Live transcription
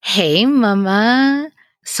Hey, Mama.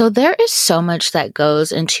 So there is so much that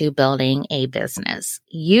goes into building a business.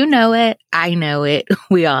 You know it. I know it.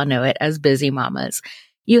 We all know it as busy mamas.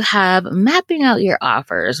 You have mapping out your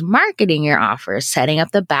offers, marketing your offers, setting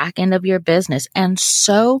up the back end of your business, and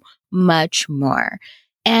so much more.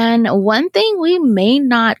 And one thing we may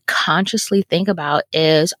not consciously think about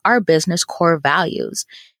is our business core values.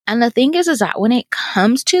 And the thing is that when it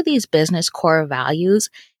comes to these business core values,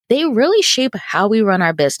 they really shape how we run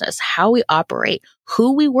our business, how we operate,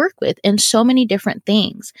 who we work with, and so many different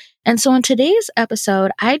things. And so in today's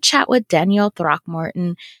episode, I chat with Danielle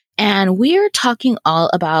Throckmorton, and we are talking all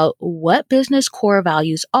about what business core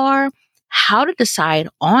values are, how to decide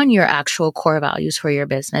on your actual core values for your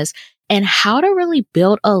business, and how to really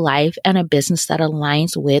build a life and a business that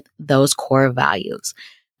aligns with those core values.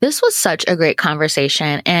 This was such a great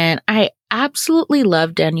conversation, and I absolutely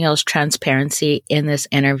love Danielle's transparency in this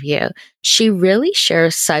interview. She really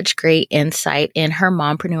shares such great insight in her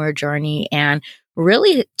mompreneur journey and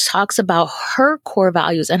really talks about her core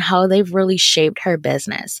values and how they've really shaped her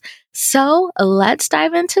business. So let's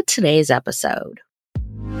dive into today's episode.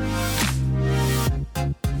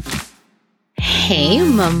 Hey,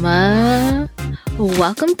 Mama.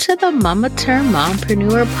 Welcome to the Mama Turned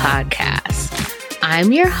Mompreneur podcast.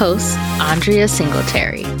 I'm your host, Andrea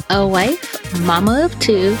Singletary, a wife, mama of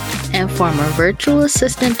two, and former virtual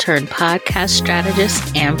assistant turned podcast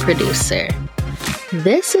strategist and producer.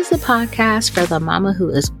 This is the podcast for the mama who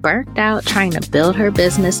is burnt out trying to build her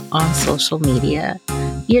business on social media.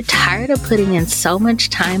 You're tired of putting in so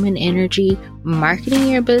much time and energy marketing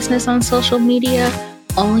your business on social media,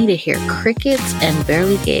 only to hear crickets and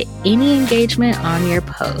barely get any engagement on your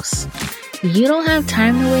posts. You don't have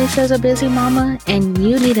time to waste as a busy mama, and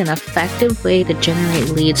you need an effective way to generate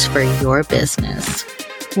leads for your business.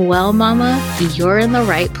 Well, Mama, you're in the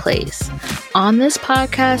right place. On this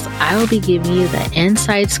podcast, I will be giving you the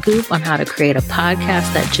inside scoop on how to create a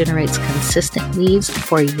podcast that generates consistent leads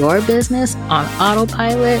for your business on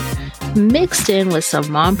autopilot, mixed in with some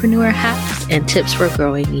mompreneur hacks and tips for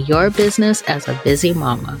growing your business as a busy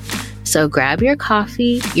mama. So grab your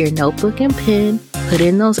coffee, your notebook and pen, put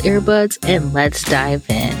in those earbuds, and let's dive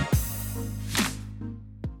in.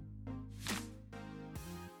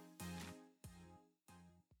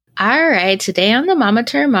 All right, today on the Mama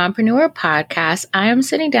Turned Mompreneur podcast, I am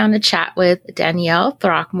sitting down to chat with Danielle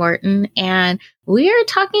Throckmorton, and we are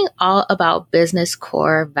talking all about business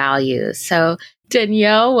core values. So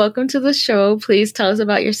Danielle, welcome to the show. Please tell us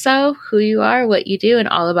about yourself, who you are, what you do, and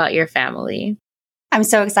all about your family. I'm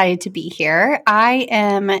so excited to be here. I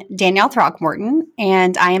am Danielle Throckmorton,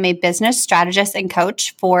 and I am a business strategist and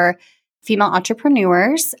coach for female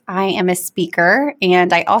entrepreneurs. I am a speaker,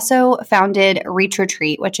 and I also founded Reach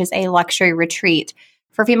Retreat, which is a luxury retreat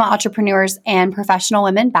for female entrepreneurs and professional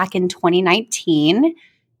women back in 2019.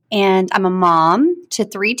 And I'm a mom to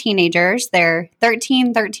 3 teenagers. They're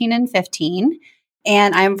 13, and 15.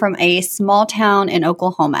 And I'm from a small town in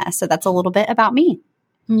Oklahoma. So that's a little bit about me.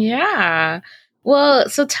 Yeah. Well,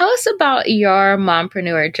 so tell us about your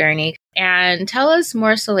mompreneur journey and tell us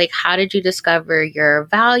more so like how did you discover your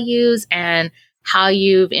values and how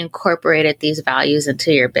you've incorporated these values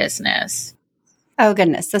into your business? Oh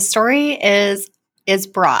goodness, the story is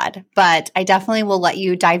broad, but I definitely will let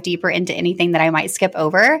you dive deeper into anything that I might skip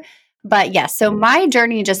over. But yes, so my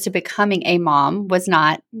journey just to becoming a mom was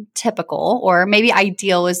not typical, or maybe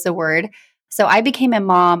ideal is the word. So I became a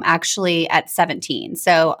mom actually at 17.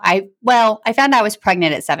 So I found I was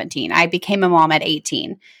pregnant at 17. I became a mom at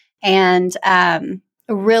 18 and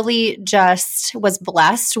really just was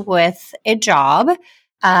blessed with a job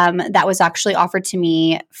that was actually offered to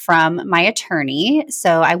me from my attorney.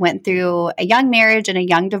 So I went through a young marriage and a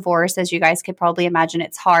young divorce. As you guys could probably imagine,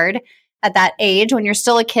 it's hard at that age when you're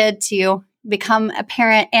still a kid to become a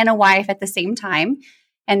parent and a wife at the same time.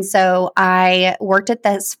 And so I worked at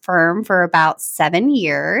this firm for about 7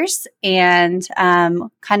 years and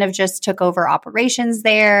kind of just took over operations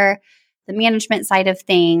there, the management side of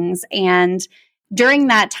things. And during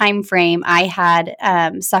that time frame, I had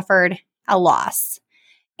suffered a loss.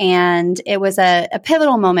 And it was a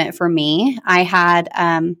pivotal moment for me. I had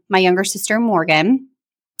my younger sister, Morgan,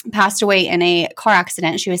 passed away in a car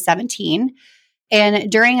accident. She was 17. And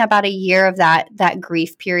during about a year of that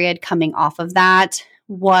grief period coming off of that,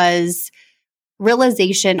 was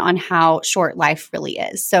realization on how short life really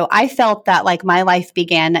is. So I felt that like my life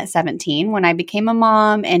began at 17 when I became a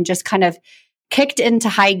mom and just kind of kicked into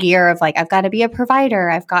high gear of like, I've got to be a provider.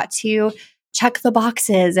 I've got to check the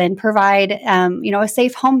boxes and provide, a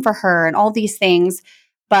safe home for her and all these things.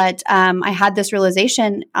 But I had this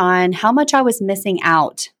realization on how much I was missing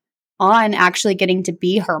out on actually getting to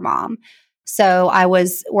be her mom. So I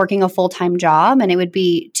was working a full-time job, and it would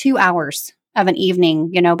be 2 hours of an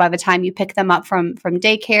evening, by the time you pick them up from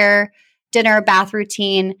daycare, dinner, bath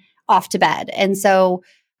routine, off to bed. And so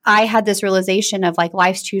I had this realization of like,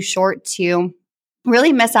 life's too short to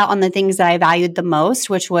really miss out on the things that I valued the most,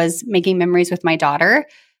 which was making memories with my daughter.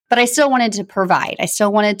 But I still wanted to provide. I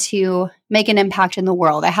still wanted to make an impact in the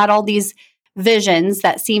world. I had all these visions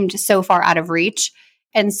that seemed so far out of reach.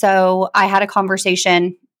 And so I had a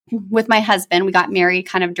conversation with my husband. We got married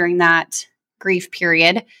kind of during that grief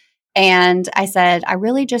period. And I said, I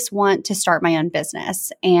really just want to start my own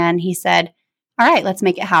business. And he said, all right, let's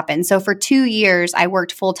make it happen. So for 2 years, I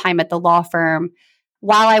worked full time at the law firm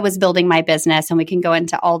while I was building my business. And we can go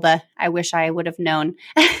into all the, I wish I would have known,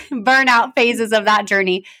 burnout phases of that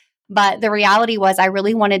journey. But the reality was I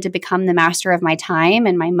really wanted to become the master of my time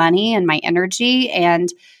and my money and my energy. And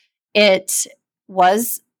it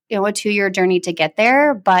was, a 2-year journey to get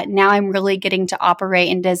there. But now I'm really getting to operate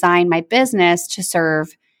and design my business to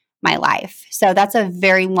serve my life. So that's a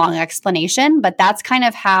very long explanation, but that's kind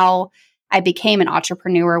of how I became an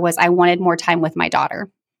entrepreneur. Was I wanted more time with my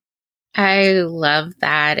daughter. I love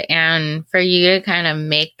that. And for you to kind of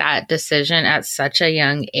make that decision at such a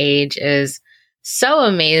young age is so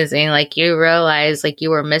amazing. Like, you realize like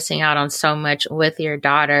you were missing out on so much with your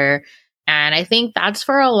daughter. And I think that's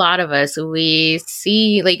for a lot of us. We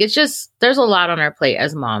see like, it's just, there's a lot on our plate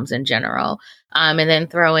as moms in general. And then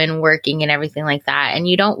throw in working and everything like that. And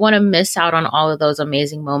you don't want to miss out on all of those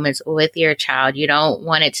amazing moments with your child. You don't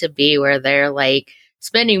want it to be where they're like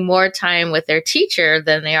spending more time with their teacher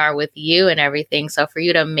than they are with you and everything. So for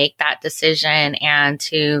you to make that decision and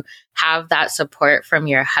to have that support from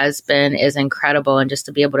your husband is incredible. And just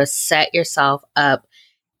to be able to set yourself up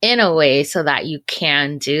in a way so that you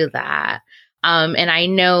can do that. And I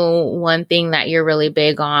know one thing that you're really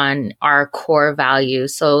big on are core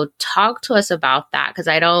values. So talk to us about that, because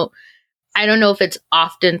I don't know if it's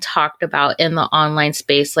often talked about in the online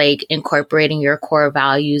space, like incorporating your core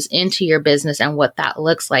values into your business and what that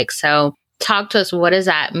looks like. So talk to us. What does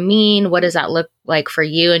that mean? What does that look like for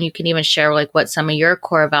you? And you can even share like what some of your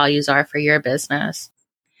core values are for your business.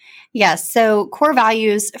 Yes. So core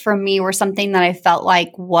values for me were something that I felt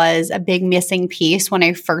like was a big missing piece when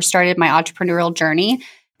I first started my entrepreneurial journey,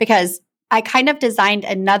 because I kind of designed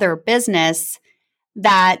another business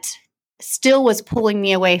that still was pulling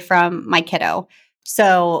me away from my kiddo.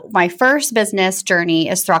 So my first business journey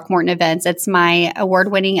is Throckmorton Events. It's my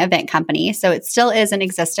award-winning event company. So it still is in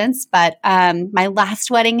existence, but my last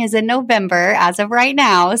wedding is in November as of right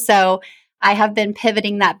now. So I have been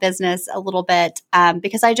pivoting that business a little bit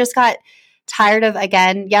because I just got tired of,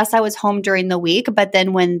 again, yes, I was home during the week, but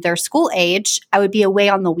then when they're school age, I would be away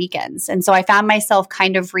on the weekends. And so I found myself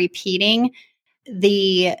kind of repeating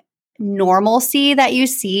the normalcy that you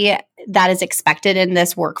see that is expected in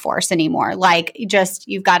this workforce anymore. Like,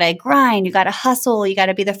 you've got to grind, you got to hustle, you got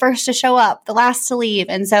to be the first to show up, the last to leave.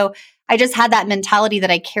 And so I just had that mentality that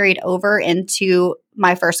I carried over into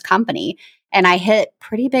my first company. And I hit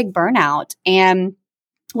pretty big burnout. And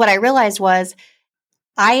what I realized was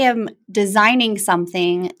I am designing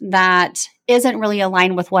something that isn't really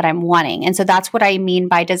aligned with what I'm wanting. And so that's what I mean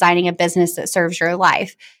by designing a business that serves your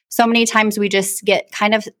life. So many times we just get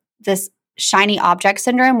kind of this shiny object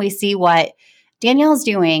syndrome. We see what Danielle's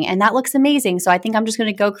doing and that looks amazing. So I think I'm just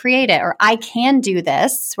going to go create it, or I can do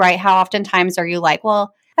this, right? How oftentimes are you like,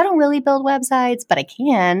 well, I don't really build websites, but I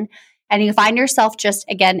can. And you find yourself just,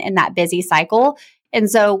 again, in that busy cycle.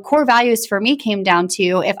 And so core values for me came down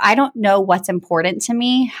to, if I don't know what's important to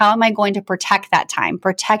me, how am I going to protect that time,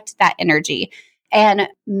 protect that energy, and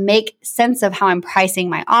make sense of how I'm pricing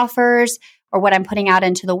my offers or what I'm putting out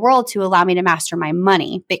into the world to allow me to master my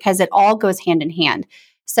money, because it all goes hand in hand.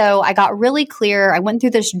 So I got really clear. I went through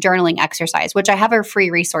this journaling exercise, which I have a free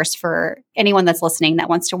resource for anyone that's listening that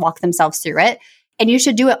wants to walk themselves through it. And you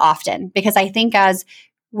should do it often, because I think as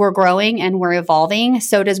we're growing and we're evolving,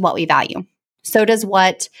 so does what we value. So does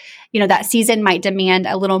what, that season might demand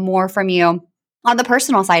a little more from you on the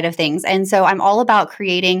personal side of things. And so I'm all about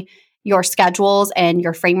creating your schedules and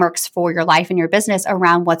your frameworks for your life and your business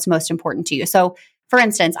around what's most important to you. So for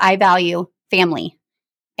instance, I value family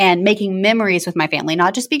and making memories with my family,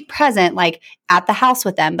 not just being present like at the house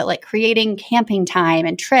with them, but like creating camping time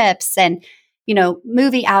and trips and,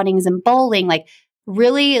 movie outings and bowling, like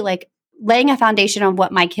really like laying a foundation on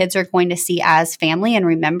what my kids are going to see as family and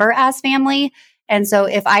remember as family. And so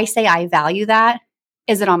if I say I value that,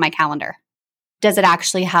 is it on my calendar? Does it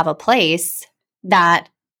actually have a place that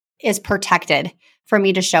is protected for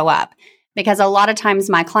me to show up? Because a lot of times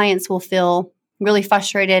my clients will feel really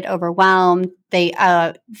frustrated, overwhelmed. They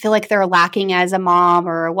feel like they're lacking as a mom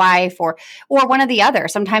or a wife or one or the other.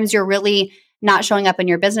 Sometimes you're really not showing up in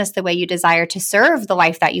your business the way you desire to serve the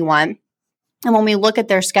life that you want. And when we look at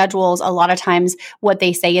their schedules, a lot of times what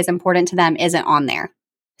they say is important to them isn't on there.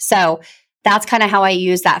 So that's kind of how I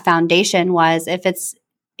use that foundation was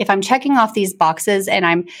if I'm checking off these boxes and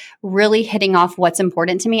I'm really hitting off what's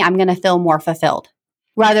important to me, I'm going to feel more fulfilled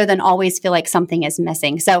rather than always feel like something is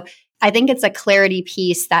missing. So I think it's a clarity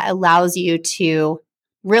piece that allows you to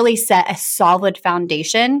really set a solid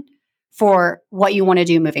foundation for what you want to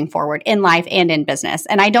do moving forward in life and in business.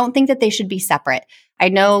 And I don't think that they should be separate. I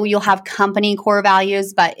know you'll have company core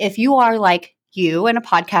values, but if you are like you and a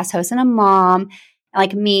podcast host and a mom,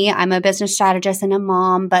 like me, I'm a business strategist and a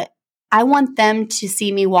mom, but I want them to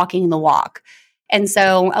see me walking the walk. And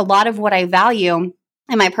so a lot of what I value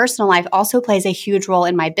in my personal life also plays a huge role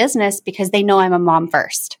in my business because they know I'm a mom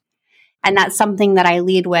first. And that's something that I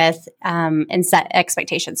lead with and set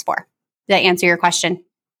expectations for. Did that answer your question?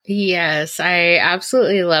 Yes, I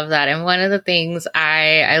absolutely love that. And one of the things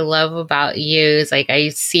I love about you is like I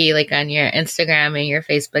see like on your Instagram and your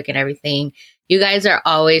Facebook and everything, you guys are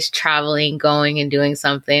always traveling, going and doing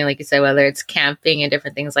something, like you said, whether it's camping and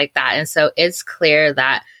different things like that. And so it's clear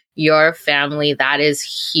that your family, that is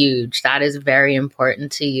huge. That is very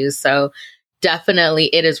important to you. So definitely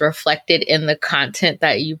it is reflected in the content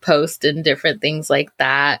that you post and different things like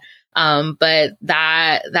that. But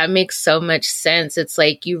that makes so much sense. It's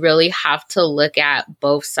like you really have to look at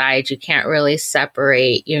both sides. You can't really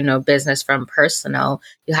separate, business from personal.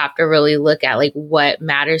 You have to really look at like what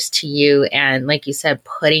matters to you. And like you said,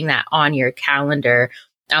 putting that on your calendar.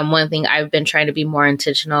 One thing I've been trying to be more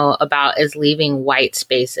intentional about is leaving white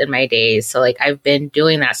space in my days. So like I've been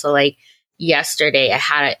doing that. So like yesterday I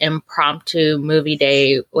had an impromptu movie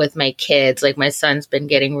day with my kids. Like my son's been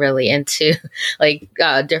getting really into like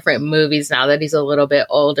different movies now that he's a little bit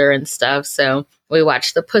older and stuff. So we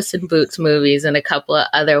watched the Puss in Boots movies and a couple of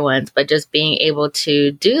other ones, but just being able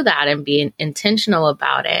to do that and being intentional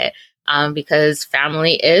about it. Because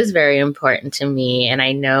family is very important to me. And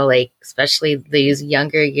I know like, especially these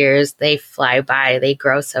younger years, they fly by, they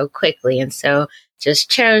grow so quickly. And so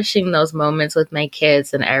just cherishing those moments with my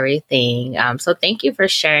kids and everything. So thank you for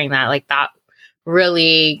sharing that. Like that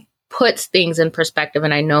really puts things in perspective.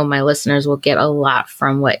 And I know my listeners will get a lot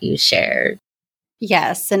from what you shared.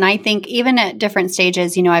 Yes. And I think even at different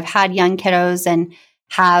stages, I've had young kiddos and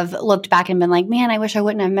have looked back and been like, man, I wish I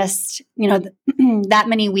wouldn't have missed, that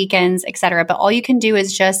many weekends, et cetera. But all you can do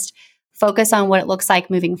is just focus on what it looks like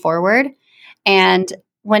moving forward. And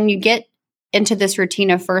when you get into this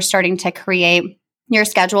routine of first starting to create your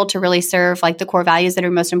schedule to really serve like the core values that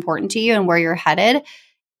are most important to you and where you're headed,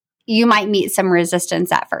 you might meet some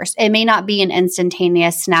resistance at first. It may not be an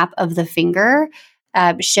instantaneous snap of the finger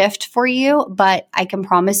shift for you, but I can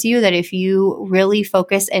promise you that if you really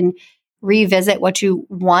focus and revisit what you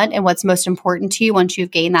want and what's most important to you once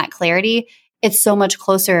you've gained that clarity, it's so much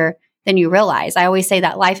closer than you realize. I always say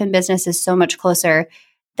that life and business is so much closer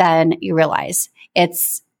than you realize.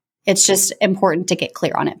 It's just important to get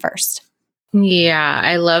clear on it first. Yeah,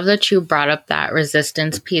 I love that you brought up that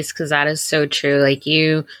resistance piece because that is so true. Like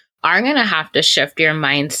you are going to have to shift your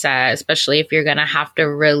mindset, especially if you're going to have to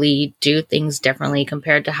really do things differently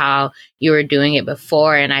compared to how you were doing it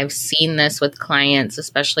before. And I've seen this with clients,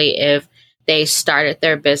 especially if they started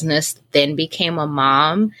their business, then became a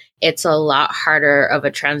mom. It's a lot harder of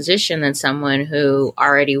a transition than someone who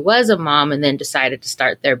already was a mom and then decided to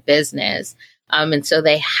start their business. And so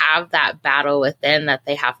they have that battle within that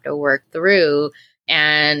they have to work through.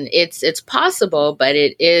 And it's possible, but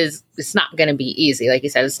it's not going to be easy. Like you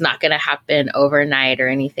said, it's not going to happen overnight or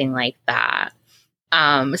anything like that.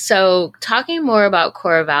 So talking more about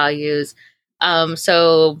core values.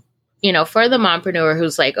 For the mompreneur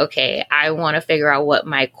who's like, okay, I want to figure out what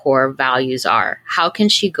my core values are. How can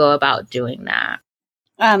she go about doing that?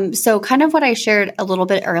 So kind of what I shared a little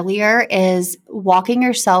bit earlier is walking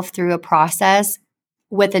yourself through a process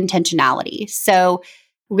with intentionality. So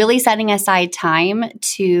really setting aside time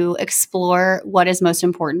to explore what is most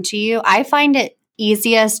important to you. I find it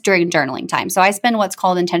easiest during journaling time. So I spend what's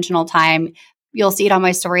called intentional time. You'll see it on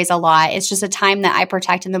my stories a lot. It's just a time that I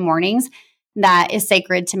protect in the mornings that is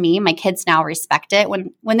sacred to me. My kids now respect it.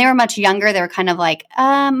 When they were much younger, they were kind of like,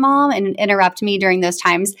 Mom, and interrupt me during those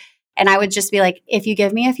times. And I would just be like, if you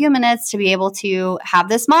give me a few minutes to be able to have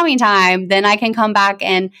this mommy time, then I can come back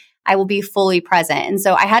and I will be fully present. And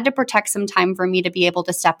so I had to protect some time for me to be able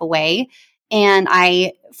to step away. And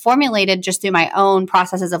I formulated just through my own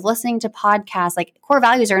processes of listening to podcasts, like core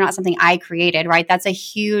values are not something I created, right? That's a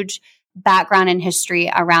huge background and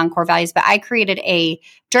history around core values, but I created a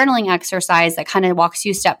journaling exercise that kind of walks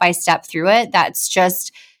you step by step through it. That's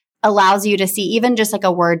just allows you to see even just like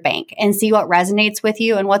a word bank and see what resonates with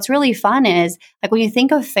you. And what's really fun is like when you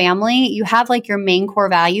think of family, you have like your main core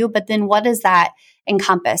value, but then what does that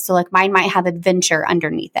encompass? So like mine might have adventure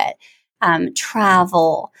underneath it,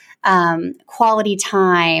 travel, quality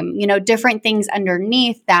time, different things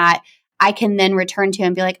underneath that I can then return to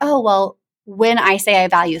and be like, oh, well, when I say I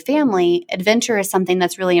value family, adventure is something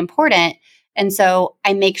that's really important. And so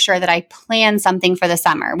I make sure that I plan something for the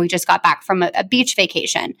summer. We just got back from a beach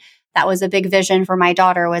vacation. That was a big vision for my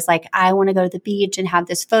daughter, was like, I want to go to the beach and have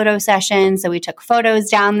this photo session. So we took photos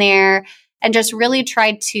down there and just really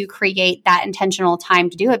tried to create that intentional time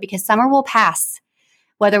to do it, because summer will pass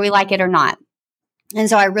whether we like it or not. And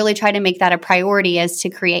so I really try to make that a priority, is to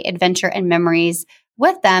create adventure and memories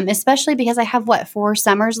with them, especially because I have 4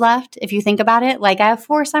 summers left. If you think about it, like I have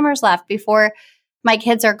 4 summers left before my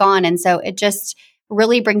kids are gone. And so it just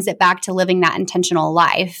really brings it back to living that intentional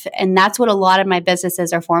life. And that's what a lot of my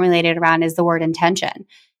businesses are formulated around, is the word intention.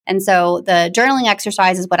 And so the journaling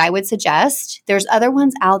exercise is what I would suggest. There's other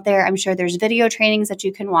ones out there. I'm sure there's video trainings that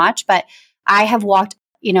you can watch, but I have walked,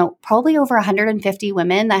 probably over 150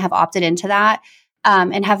 women that have opted into that.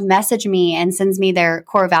 And have messaged me and sends me their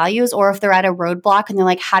core values, or if they're at a roadblock and they're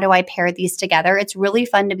like, how do I pair these together? It's really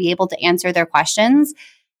fun to be able to answer their questions.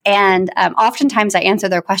 And oftentimes I answer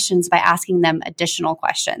their questions by asking them additional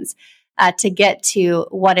questions to get to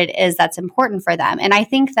what it is that's important for them. And I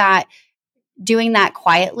think that doing that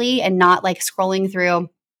quietly and not like scrolling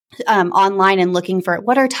through online and looking for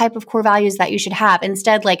what are type of core values that you should have.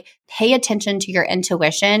 Instead, like pay attention to your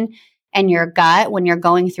intuition and your gut when you're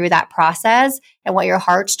going through that process and what your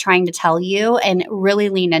heart's trying to tell you, and really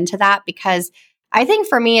lean into that. Because I think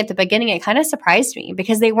for me at the beginning, it kind of surprised me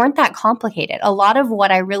because they weren't that complicated. A lot of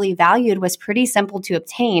what I really valued was pretty simple to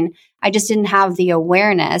obtain. I just didn't have the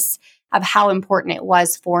awareness of how important it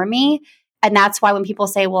was for me. And that's why when people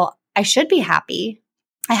say, well, I should be happy,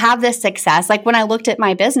 I have this success. Like when I looked at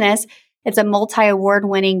my business, it's a multi-award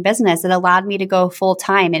winning business. It allowed me to go full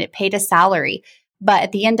time and it paid a salary. But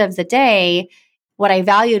at the end of the day, what I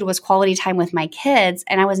valued was quality time with my kids,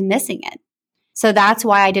 and I was missing it. So that's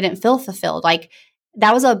why I didn't feel fulfilled. Like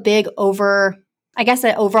that was a big an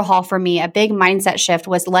overhaul for me. A big mindset shift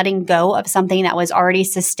was letting go of something that was already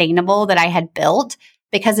sustainable that I had built,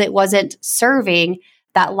 because it wasn't serving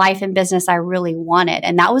that life and business I really wanted.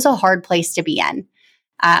 And that was a hard place to be in,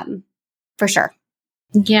 for sure.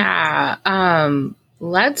 Yeah.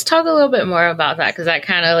 Let's talk a little bit more about that, because that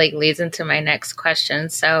kind of like leads into my next question.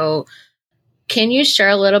 So can you share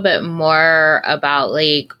a little bit more about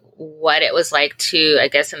like what it was like to, I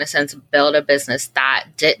guess, in a sense, build a business that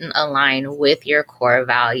didn't align with your core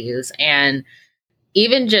values, and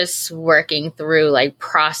even just working through like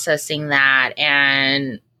processing that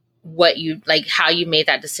and what you like, how you made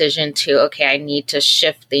that decision to, okay, I need to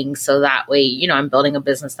shift things so that way, I'm building a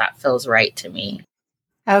business that feels right to me.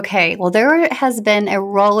 Okay. Well, there has been a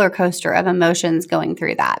roller coaster of emotions going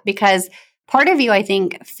through that, because part of you, I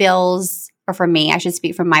think, feels, or for me, I should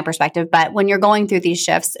speak from my perspective, but when you're going through these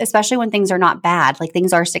shifts, especially when things are not bad, like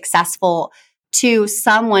things are successful to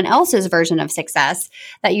someone else's version of success,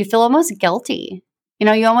 that you feel almost guilty.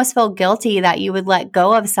 You almost feel guilty that you would let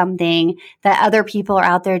go of something that other people are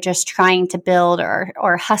out there just trying to build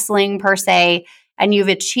or hustling per se, and you've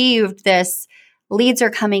achieved this. Leads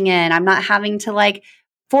are coming in. I'm not having to like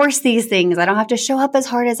force these things. I don't have to show up as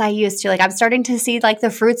hard as I used to. Like I'm starting to see like the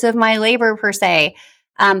fruits of my labor per se,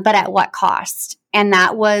 but at what cost? And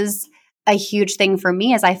that was a huge thing for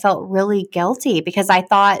me, as I felt really guilty, because I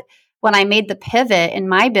thought when I made the pivot in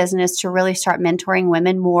my business to really start mentoring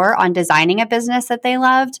women more on designing a business that they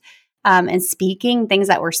loved, and speaking things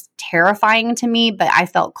that were terrifying to me, but I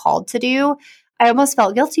felt called to do, I almost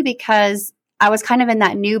felt guilty because I was kind of in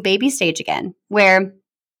that new baby stage again, where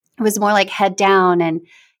it was more like head down and,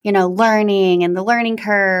 learning and the learning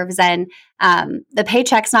curves, and the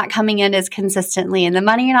paycheck's not coming in as consistently and the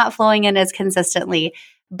money not flowing in as consistently.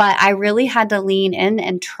 But I really had to lean in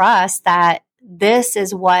and trust that this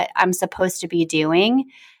is what I'm supposed to be doing.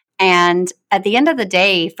 And at the end of the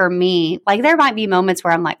day, for me, like there might be moments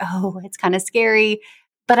where I'm like, oh, it's kind of scary,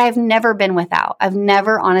 but I've never been without. I've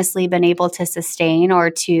never honestly been able to sustain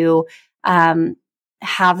or to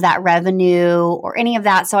have that revenue or any of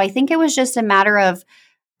that. So I think it was just a matter of,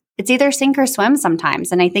 it's either sink or swim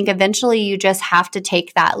sometimes. And I think eventually you just have to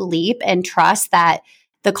take that leap and trust that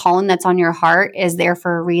the calling that's on your heart is there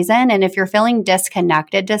for a reason. And if you're feeling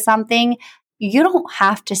disconnected to something, you don't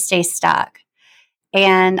have to stay stuck.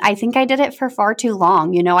 And I think I did it for far too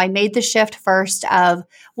long. You know, I made the shift first of,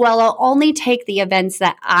 well, I'll only take the events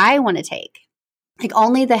that I want to take. Like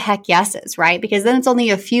only the heck yeses, right? Because then it's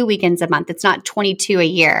only a few weekends a month. It's not 22 a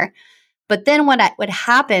year. But then what would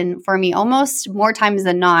happen for me almost more times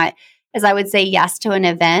than not is I would say yes to an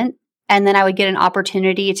event and then I would get an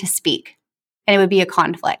opportunity to speak and it would be a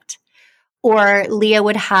conflict. Or Leah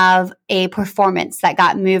would have a performance that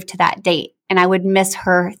got moved to that date and I would miss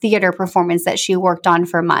her theater performance that she worked on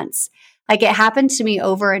for months. Like it happened to me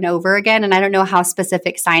over and over again. And I don't know how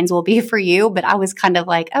specific signs will be for you, but I was kind of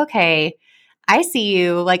like, okay, I see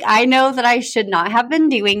you. Like, I know that I should not have been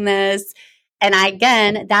doing this. And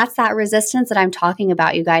again, that's that resistance that I'm talking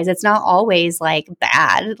about, you guys. It's not always like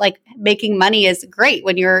bad. Like making money is great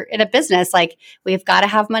when you're in a business. Like we've got to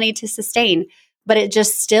have money to sustain. But it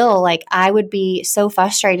just still like I would be so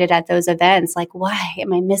frustrated at those events. Like, why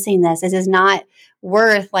am I missing this? This is not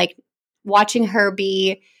worth like watching her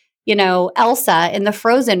be, you know, Elsa in the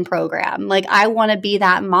Frozen program. Like I want to be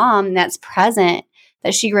that mom that's present,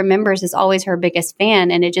 that she remembers is always her biggest fan.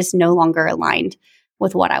 And it just no longer aligned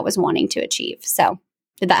with what I was wanting to achieve. So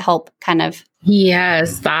did that help kind of?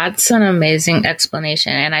 Yes, that's an amazing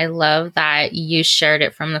explanation. And I love that you shared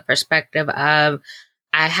it from the perspective of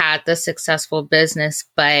I had the successful business,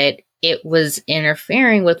 but it was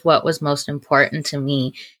interfering with what was most important to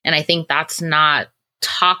me. And I think that's not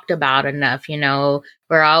talked about enough. You know,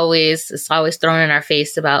 it's always thrown in our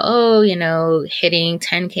face about, oh, you know, hitting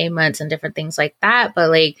 10K months and different things like that. But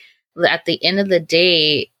like at the end of the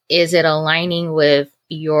day, is it aligning with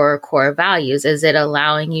your core values? Is it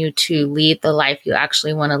allowing you to lead the life you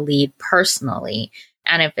actually want to lead personally?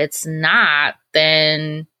 And if it's not,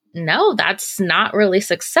 then no, that's not really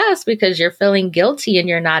success because you're feeling guilty and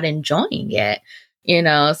you're not enjoying it, you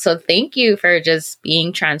know? So thank you for just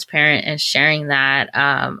being transparent and sharing that.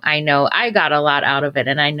 I know I got a lot out of it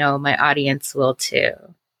and I know my audience will too.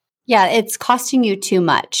 Yeah, it's costing you too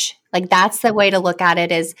much. Like that's the way to look at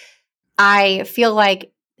it is I feel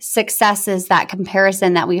like success is that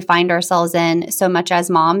comparison that we find ourselves in so much as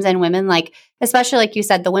moms and women, like, especially like you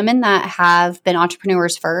said, the women that have been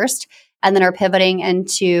entrepreneurs first and then are pivoting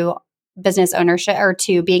into business ownership or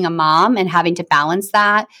to being a mom and having to balance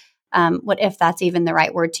that. What if that's even the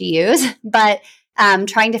right word to use? But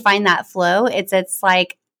trying to find that flow, it's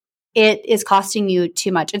like, it is costing you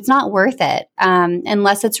too much. It's not worth it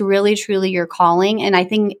unless it's really, truly your calling. And I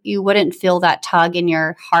think you wouldn't feel that tug in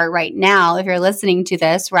your heart right now if you're listening to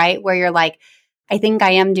this, right? Where you're like, I think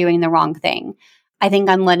I am doing the wrong thing. I think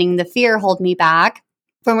I'm letting the fear hold me back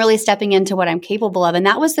from really stepping into what I'm capable of. And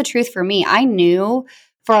that was the truth for me. I knew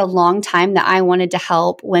for a long time that I wanted to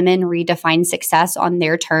help women redefine success on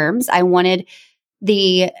their terms. I wanted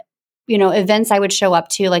the events I would show up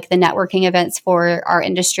to, like the networking events for our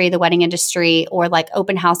industry, the wedding industry, or like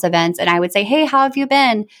open house events. And I would say, hey, how have you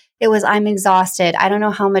been? It was, I'm exhausted. I don't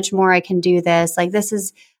know how much more I can do this. Like,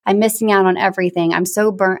 I'm missing out on everything. I'm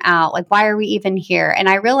so burnt out. Like, why are we even here? And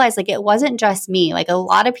I realized like, it wasn't just me. Like a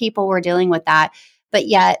lot of people were dealing with that, but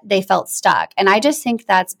yet they felt stuck. And I just think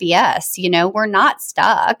that's BS. We're not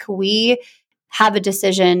stuck. We have a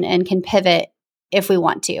decision and can pivot if we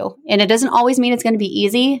want to. And it doesn't always mean it's going to be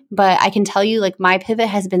easy, but I can tell you like my pivot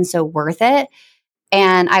has been so worth it.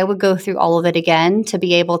 And I would go through all of it again to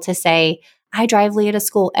be able to say, I drive Leah to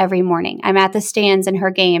school every morning. I'm at the stands in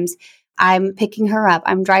her games. I'm picking her up.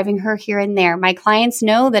 I'm driving her here and there. My clients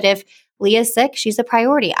know that if Leah's sick, she's a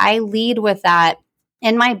priority. I lead with that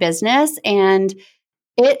in my business and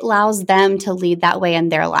it allows them to lead that way in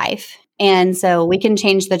their life. And so we can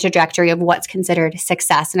change the trajectory of what's considered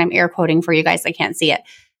success. And I'm air quoting for you guys. I can't see it.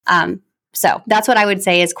 So that's what I would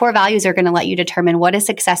say is core values are going to let you determine what is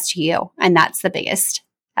success to you. And that's the biggest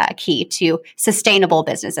key to sustainable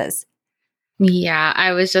businesses. Yeah,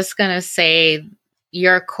 I was just going to say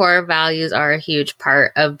your core values are a huge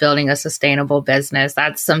part of building a sustainable business.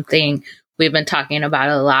 That's something we've been talking about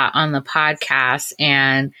a lot on the podcast.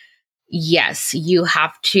 And yes, you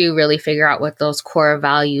have to really figure out what those core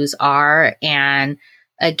values are. And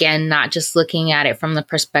again, not just looking at it from the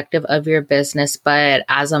perspective of your business, but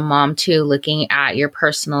as a mom too, looking at your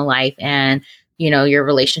personal life and, your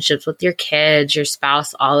relationships with your kids, your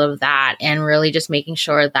spouse, all of that, and really just making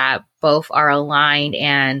sure that both are aligned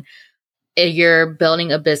and you're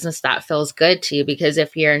building a business that feels good to you. Because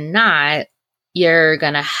if you're not, you're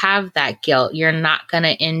going to have that guilt. You're not going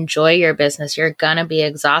to enjoy your business. You're going to be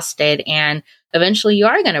exhausted and eventually you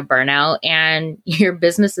are going to burn out and your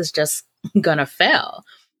business is just going to fail.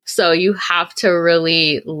 So you have to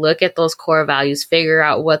really look at those core values, figure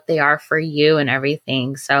out what they are for you and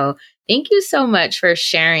everything. So thank you so much for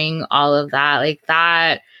sharing all of that. Like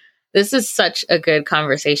that this is such a good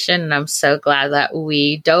conversation, and I'm so glad that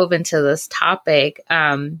we dove into this topic.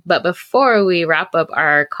 But before we wrap up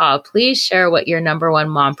our call, please share what your number one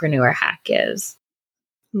mompreneur hack is.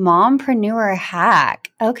 Mompreneur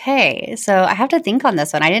hack. Okay. So I have to think on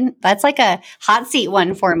this one. That's like a hot seat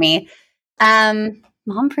one for me.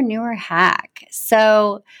 Mompreneur hack.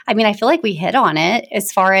 So, I mean, I feel like we hit on it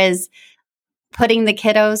as far as putting the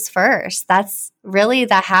kiddos first. That's really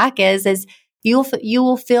the hack is you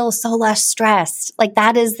will feel so less stressed. Like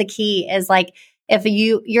that is the key, is like, if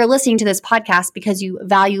you're listening to this podcast because you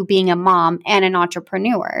value being a mom and an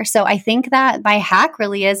entrepreneur. So I think that my hack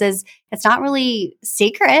really is it's not really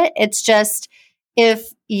secret. It's just,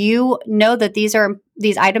 if you know that these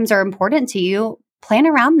items are important to you, plan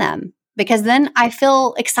around them. Because then I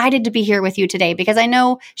feel excited to be here with you today because I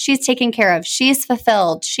know she's taken care of, she's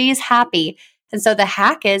fulfilled, she's happy. And so the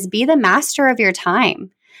hack is, be the master of your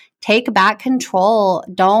time. Take back control.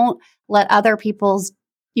 Don't let other people's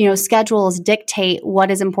schedules dictate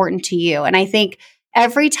what is important to you. And I think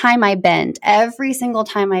every single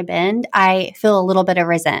time I bend, I feel a little bit of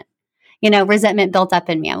resentment built up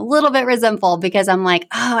in me. I'm a little bit resentful because I'm like,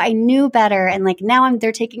 oh, I knew better. And like now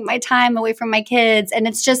they're taking my time away from my kids. And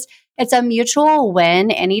it's a mutual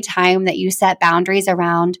win anytime that you set boundaries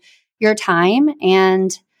around your time.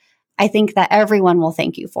 And I think that everyone will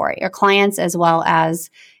thank you for it, your clients as well as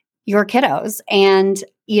your kiddos. And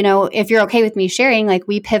if you're okay with me sharing, like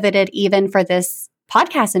we pivoted even for this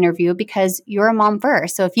podcast interview because you're a mom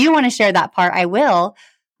first. So if you want to share that part, I will.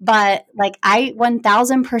 But like I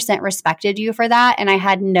 1000% respected you for that. And I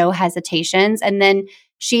had no hesitations. And then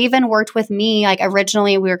she even worked with me. Like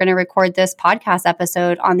originally we were going to record this podcast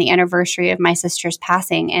episode on the anniversary of my sister's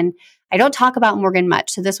passing. And I don't talk about Morgan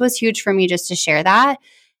much. So this was huge for me just to share that.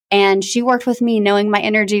 And she worked with me knowing my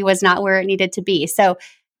energy was not where it needed to be. So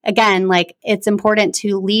again, like it's important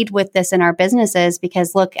to lead with this in our businesses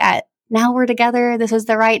because look at now we're together. This is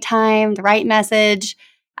the right time, the right message.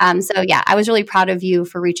 So yeah, I was really proud of you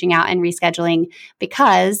for reaching out and rescheduling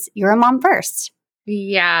because you're a mom first.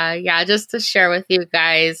 Yeah. Just to share with you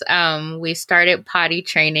guys, we started potty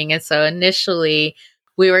training. And so initially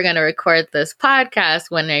we were going to record this podcast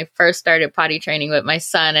when I first started potty training with my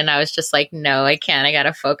son. And I was just like, no, I can't. I got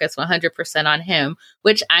to focus 100% on him,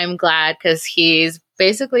 which I'm glad because he's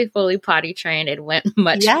basically fully potty trained. It went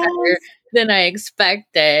much better than I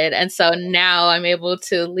expected. And so now I'm able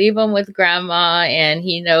to leave him with grandma and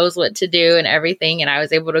he knows what to do and everything. And I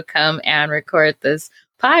was able to come and record this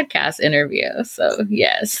podcast interview. So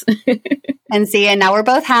yes. And now we're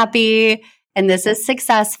both happy and this is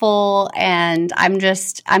successful. And I'm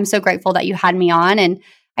so grateful that you had me on. And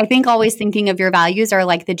I think always thinking of your values are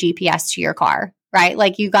like the GPS to your car, right?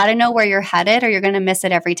 Like you got to know where you're headed or you're going to miss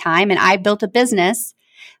it every time. And I built a business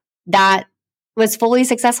that was fully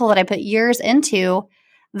successful that I put years into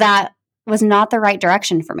that was not the right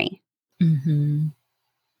direction for me. Mm-hmm.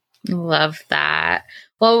 Love that.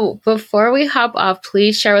 Well, before we hop off,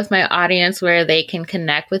 please share with my audience where they can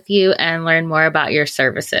connect with you and learn more about your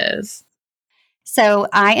services. So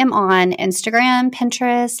I am on Instagram,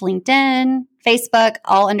 Pinterest, LinkedIn, Facebook,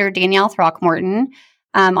 all under Danielle Throckmorton.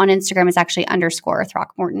 On Instagram, it's actually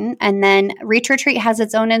 _Throckmorton. And then Reach Retreat has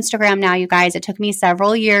its own Instagram now, you guys. It took me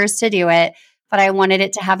several years to do it, but I wanted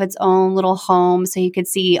it to have its own little home so you could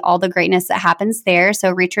see all the greatness that happens there.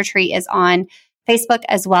 So Reach Retreat is on Facebook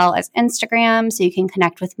as well as Instagram, so you can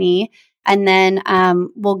connect with me. And then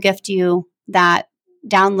we'll gift you that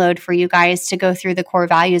download for you guys to go through the core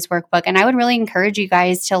values workbook. And I would really encourage you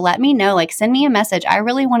guys to let me know, like send me a message. I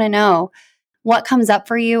really want to know what comes up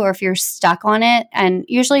for you or if you're stuck on it. And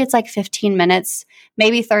usually it's like 15 minutes,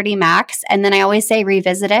 maybe 30 max. And then I always say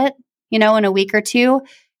revisit it, in a week or two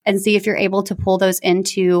and see if you're able to pull those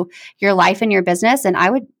into your life and your business. And I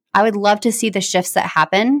would love to see the shifts that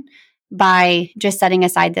happen by just setting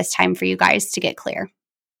aside this time for you guys to get clear.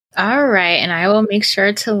 All right. And I will make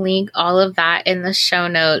sure to link all of that in the show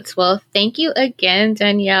notes. Well, thank you again,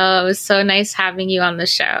 Danielle. It was so nice having you on the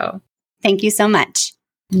show. Thank you so much.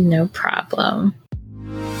 No problem.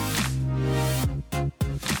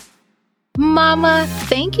 Mama,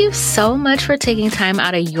 thank you so much for taking time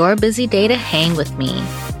out of your busy day to hang with me.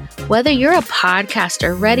 Whether you're a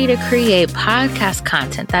podcaster ready to create podcast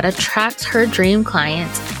content that attracts her dream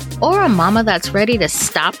clients, or a mama that's ready to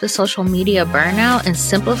stop the social media burnout and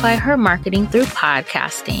simplify her marketing through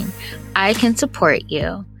podcasting, I can support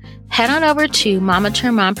you. Head on over to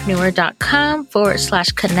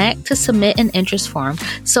mamaturnedmompreneur.com/connect to submit an interest form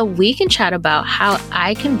so we can chat about how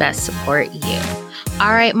I can best support you.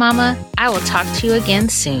 All right, Mama, I will talk to you again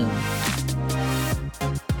soon.